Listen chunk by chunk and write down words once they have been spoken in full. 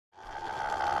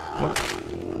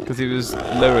What? Because he was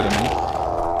lower than me.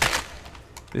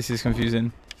 This is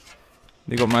confusing.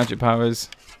 They got magic powers.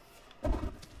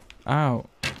 Ow.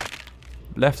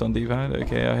 Left on D-pad.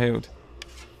 Okay, I healed.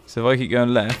 So if I keep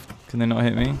going left, can they not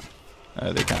hit me?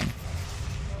 They can.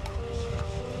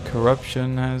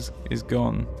 Corruption is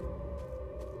gone.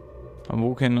 I'm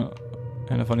walking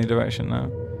in a funny direction now.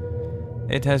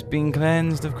 It has been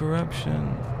cleansed of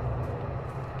corruption.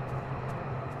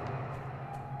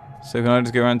 So can I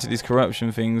just go around to these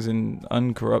corruption things and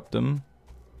uncorrupt them?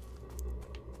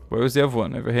 Where was the other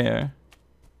one? Over here.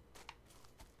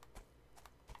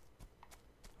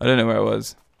 I don't know where it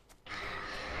was.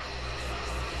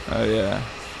 Oh yeah.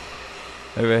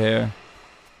 Over here.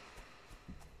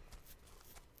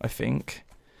 I think.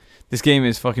 This game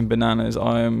is fucking bananas.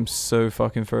 I am so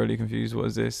fucking thoroughly confused. What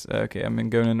is this? Okay, I'm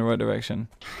going in the right direction.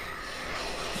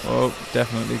 Oh,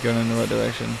 definitely going in the right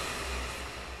direction.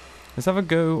 Let's have a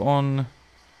go on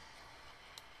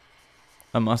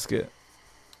a musket.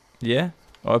 Yeah?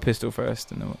 Oh, a pistol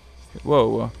first. And then whoa,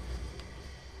 whoa.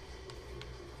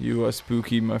 You are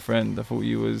spooky, my friend. I thought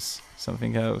you was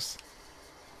something else.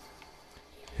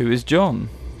 Who is John?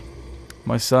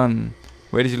 My son.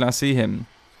 Where did you last see him?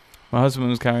 My husband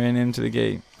was carrying him to the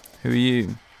gate. Who are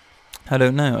you? I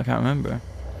don't know. I can't remember.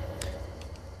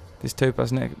 This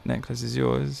topaz necklace is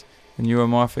yours. And you are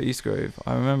Martha Eastgrove.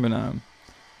 I remember now.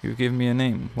 You've given me a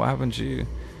name. What happened to you?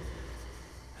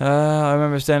 I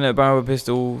remember standing at a barrel of a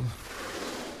pistol.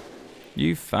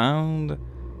 You found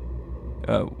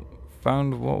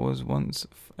what was once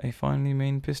a finely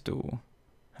made pistol.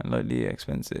 And lightly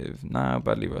expensive. Now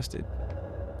badly rusted.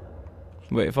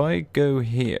 Wait, if I go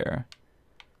here...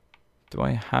 Do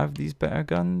I have these better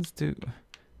guns?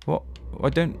 What? I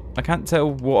can't tell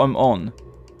what I'm on.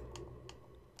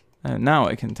 Now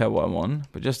I can tell what I'm on,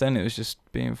 but just then it was just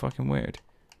being fucking weird.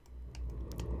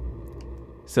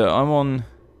 So I'm on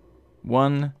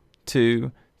 1,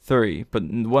 2, 3, but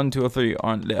 1, 2, or 3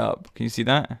 aren't lit up. Can you see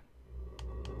that?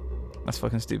 That's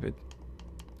fucking stupid.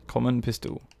 Common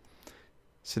pistol.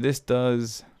 So this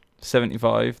does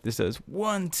 75. This does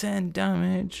 110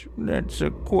 damage. Let's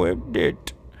equip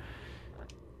it.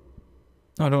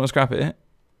 No, I don't want to scrap it.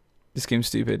 This game's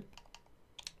stupid.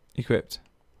 Equipped.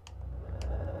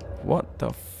 What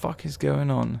the fuck is going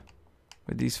on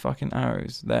with these fucking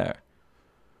arrows? There.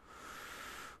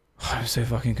 I'm so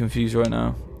fucking confused right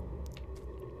now.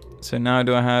 So now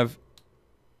do I have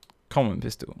common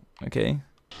pistol? Okay.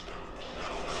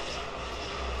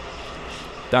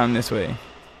 Down this way.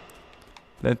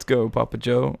 Let's go, Papa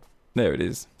Joe. There it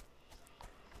is.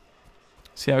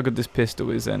 See how good this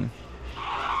pistol is then.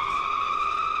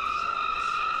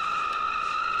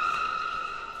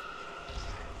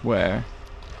 Where?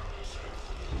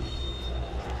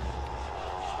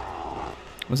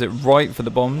 Was it right for the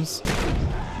bombs?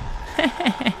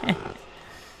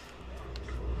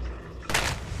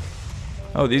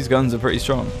 Oh, these guns are pretty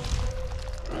strong.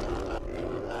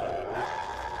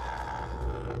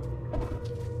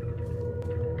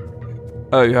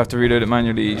 Oh, you have to reload it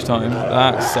manually each time.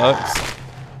 That sucks.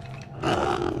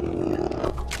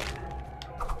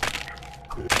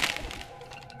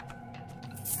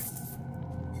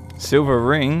 Silver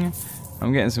ring.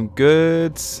 I'm getting some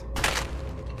goods.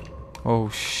 Oh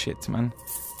shit, man.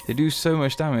 They do so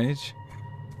much damage.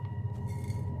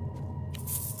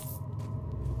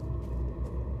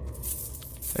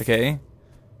 Okay.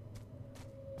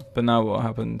 But now what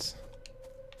happens?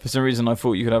 For some reason I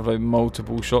thought you could have like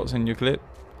multiple shots in your clip.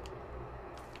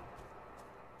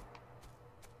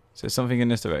 So something in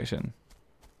this direction.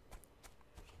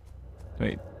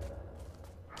 Wait.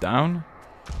 Down?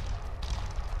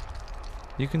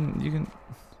 You can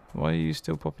why are you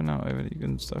still popping out over there? You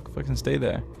can fucking stay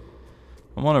there.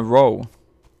 I'm on a roll.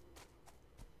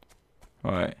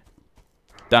 Alright.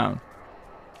 Down.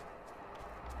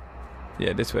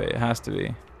 Yeah, this way. It has to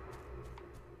be.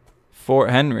 Fort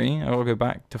Henry. I will go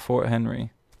back to Fort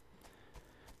Henry.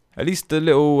 At least the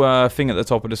little thing at the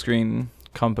top of the screen,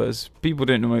 compass, people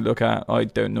don't normally look at. I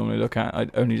don't normally look at. I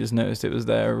only just noticed it was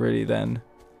there really then.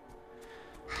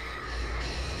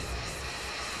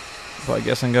 But I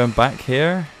guess I'm going back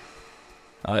here.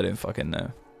 I don't fucking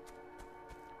know.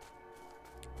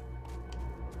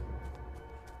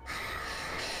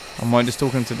 Am I just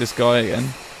talking to this guy again?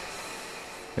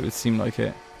 It would seem like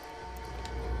it.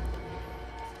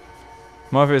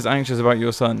 Mother is anxious about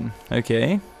your son.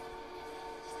 Okay.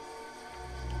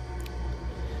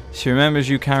 She remembers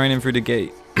you carrying him through the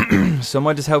gate. So am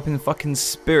I just helping fucking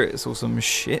spirits or some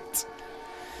shit?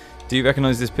 Do you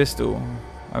recognize this pistol?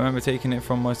 I remember taking it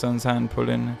from my son's hand,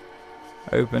 pulling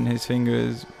open his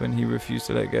fingers when he refused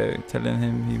to let go, telling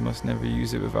him he must never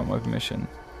use it without my permission.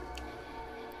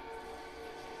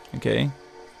 Okay.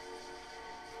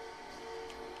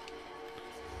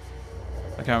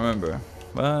 I can't remember.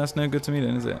 Well, that's no good to me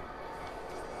then, is it?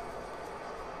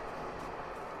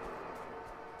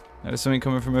 Now, there's something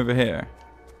coming from over here.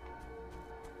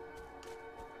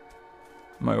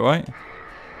 Am I right?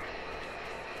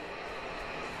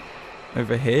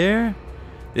 Over here?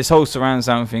 This whole surround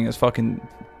sound thing is fucking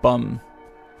bum.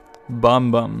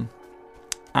 Bum.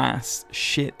 Ass.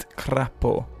 Shit.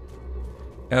 Crapo.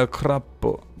 El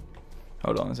crapo.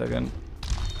 Hold on a second.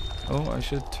 Oh, I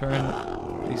should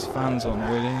turn these fans on,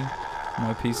 really?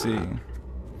 My PC.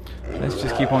 Let's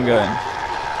just keep on going.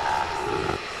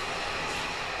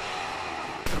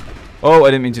 Oh,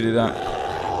 I didn't mean to do that.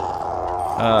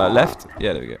 Left?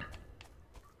 Yeah, there we go.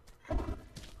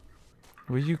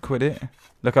 Will you quit it?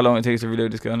 Look how long it takes to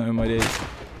reload this gun. Oh my days.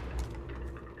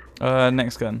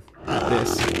 Next gun.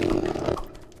 This.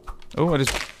 Oh, I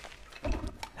just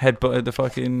headbutted the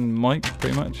fucking mic,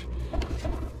 pretty much.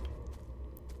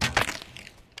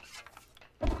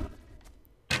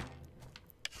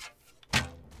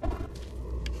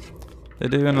 They're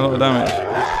doing a lot of damage.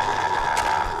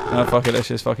 Oh, fuck it, let's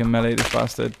just fucking melee this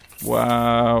bastard.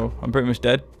 Wow. I'm pretty much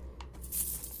dead.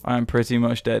 I am pretty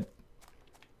much dead.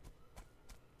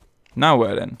 Now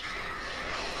where then?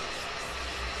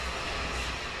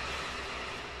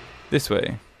 This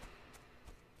way.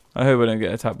 I hope I don't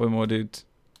get attacked by more dudes.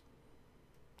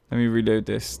 Let me reload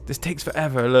this. This takes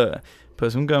forever, look.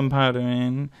 Put some gunpowder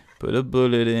in, put a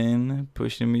bullet in,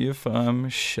 push it in with your thumb,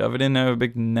 shove it in there with a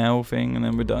big nail thing, and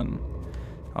then we're done.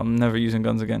 I'm never using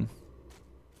guns again.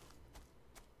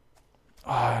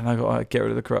 Oh, and I gotta get rid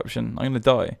of the corruption. I'm gonna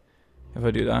die if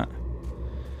I do that.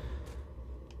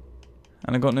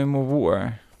 And I got no more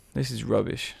water. This is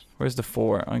rubbish. Where's the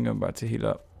 4? I'm going back to heal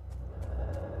up.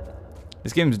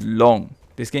 This game's long.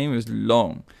 This game is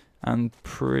long and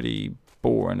pretty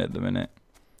boring at the minute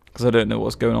because I don't know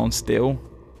what's going on still.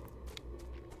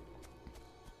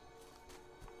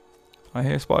 I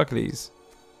hear sparklies.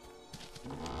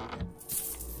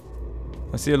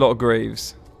 I see a lot of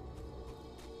graves.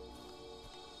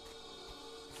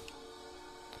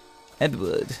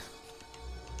 Edward.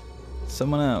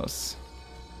 Someone else.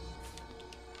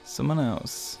 Someone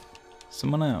else.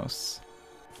 Someone else.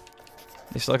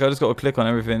 It's like I just got to click on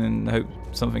everything and hope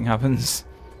something happens.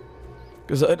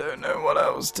 Because I don't know what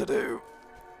else to do.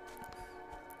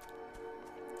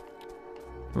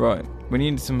 Right. We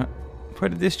need some... Where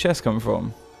did this chest come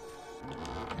from?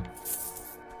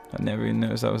 I never even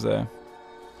noticed that was there.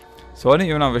 So I didn't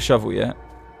even have a shovel yet.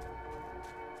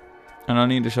 And I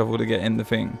need a shovel to get in the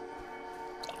thing.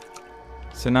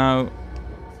 So now...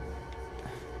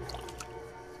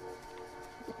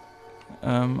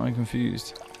 I'm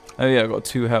confused. Oh yeah, I got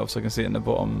 2 health, so I can see it in the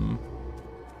bottom.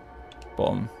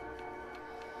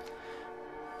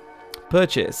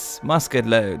 Purchase musket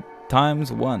load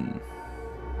 ×1.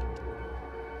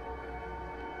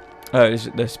 Oh,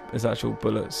 it's actual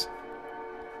bullets.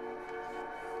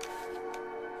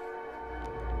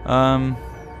 I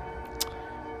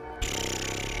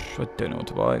don't know what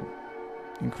to buy.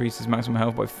 Increases maximum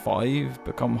health by 5.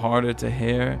 Become harder to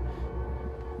hear.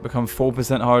 Become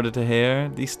 4% harder to hear.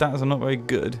 These stats are not very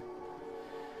good.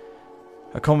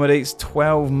 Accommodates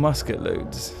 12 musket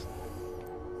loads.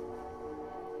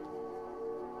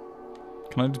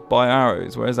 Can I just buy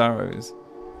arrows? Where's arrows?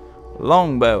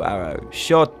 Longbow arrow.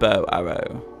 Short bow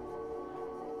arrow.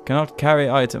 Cannot carry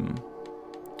item.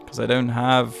 Because I don't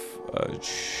have a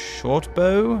short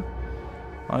bow?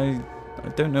 I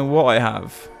don't know what I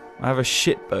have. I have a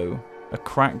shit bow. A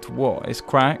cracked what? It's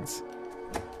cracked.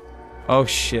 Oh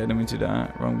shit, I didn't mean to do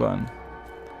that. Wrong button.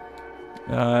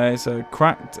 It's a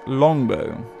cracked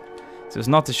longbow. So it's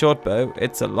not a short bow,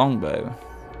 it's a longbow.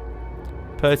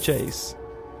 Purchase.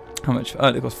 How much? Oh,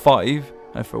 it costs 5.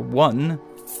 And for 1.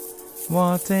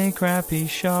 What a crappy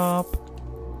shop.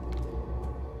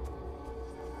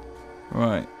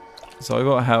 Right. So I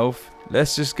got health.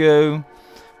 Let's just go.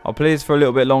 I'll play this for a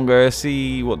little bit longer,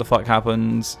 see what the fuck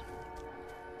happens.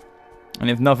 And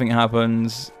if nothing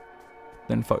happens,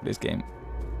 then fuck this game.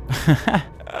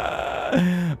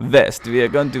 West. We are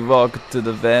going to walk to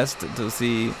the west to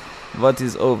see what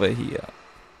is over here.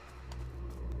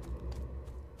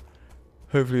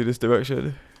 Hopefully this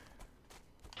direction.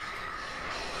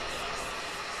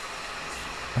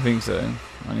 I think so.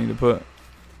 I need to put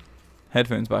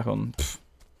headphones back on. Pfft.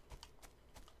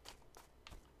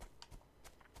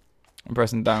 I'm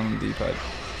pressing down on the D-pad.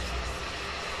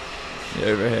 Yeah,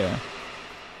 over here.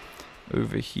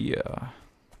 Over here.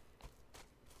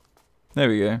 There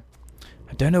we go.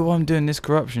 I don't know why I'm doing this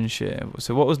corruption shit.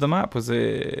 So what was the map? Was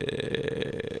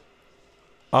it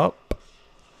up?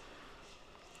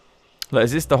 Like,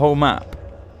 is this the whole map?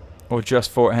 Or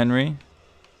just Fort Henry?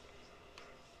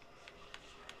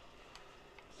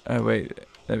 Oh, wait.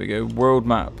 There we go. World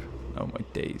map. Oh, my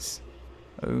days.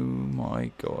 Oh,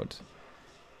 my God.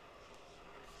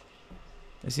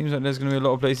 It seems like there's going to be a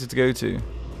lot of places to go to.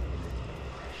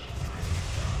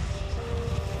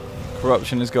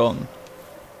 Corruption is gone.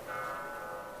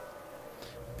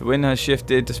 The wind has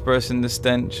shifted, dispersing the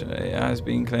stench. It has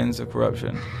been cleansed of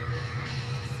corruption.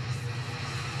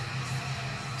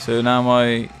 So now am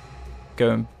I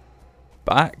going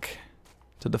back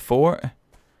to the fort?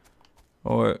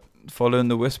 Or following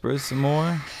the whispers some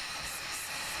more?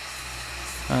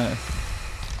 Oh.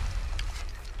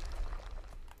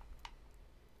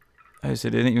 Oh, so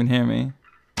they didn't even hear me.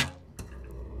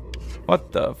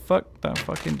 What the fuck? That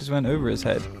fucking just went over his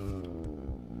head.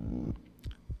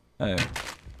 Oh.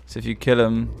 So if you kill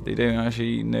them, they don't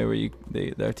actually know where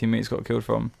their teammates got killed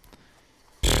from.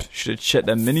 Should have checked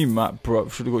their mini-map, bro.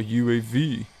 Should have got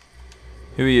UAV.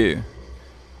 Who are you?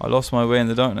 I lost my way in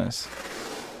the darkness.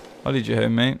 I'll lead you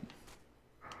home, mate.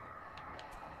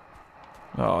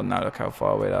 Oh, now look how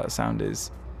far away that sound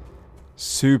is.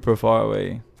 Super far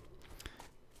away.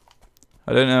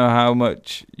 I don't know how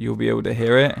much you'll be able to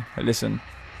hear it. But listen.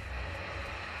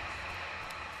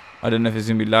 I don't know if it's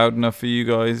going to be loud enough for you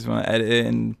guys when I edit it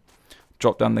and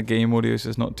drop down the game audio so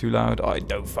it's not too loud. I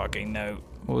don't fucking know.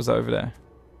 What was that over there?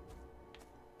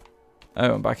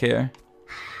 Oh, I'm back here.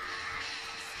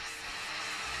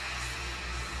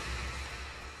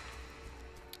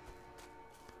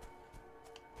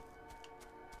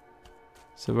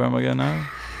 So where am I going now?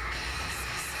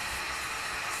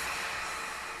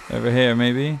 Over here,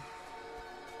 maybe.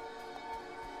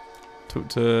 Talk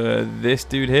to this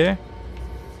dude here.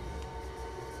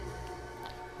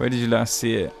 Where did you last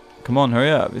see it? Come on,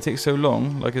 hurry up. It takes so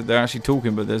long. Like they're actually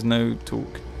talking, but there's no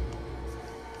talk.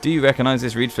 Do you recognize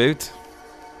this reed flute?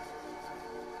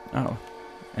 Oh.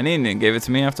 An Indian gave it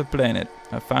to me after playing it.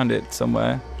 I found it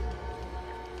somewhere.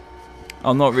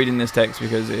 I'm not reading this text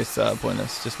because it's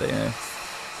pointless. Just let you know.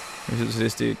 If it's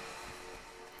this dude.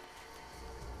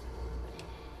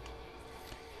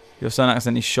 Your son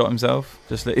accidentally shot himself.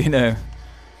 Just let you know.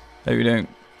 Hope you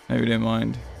don't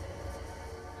mind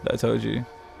that I told you.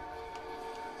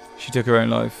 She took her own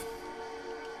life.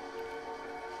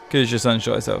 Because your son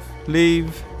shot himself.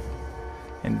 Leave.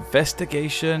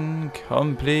 Investigation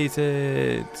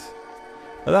completed.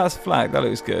 Oh, that's flag. That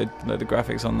looks good. Like the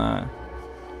graphics on that.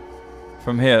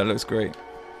 From here, it looks great.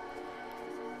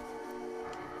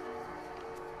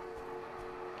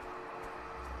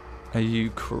 Are you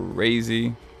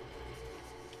crazy?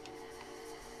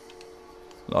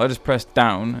 I just pressed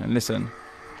down and listen.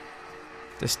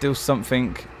 There's still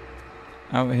something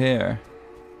out here.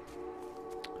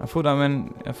 I thought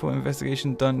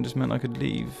investigation done just meant I could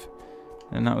leave.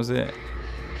 And that was it.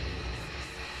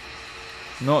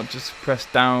 Not just press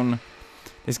down.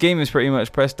 This game is pretty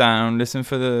much press down, listen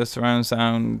for the surround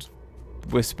sound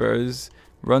whispers,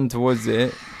 run towards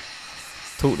it,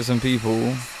 talk to some people,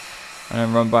 and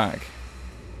then run back.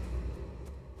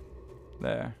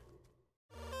 There.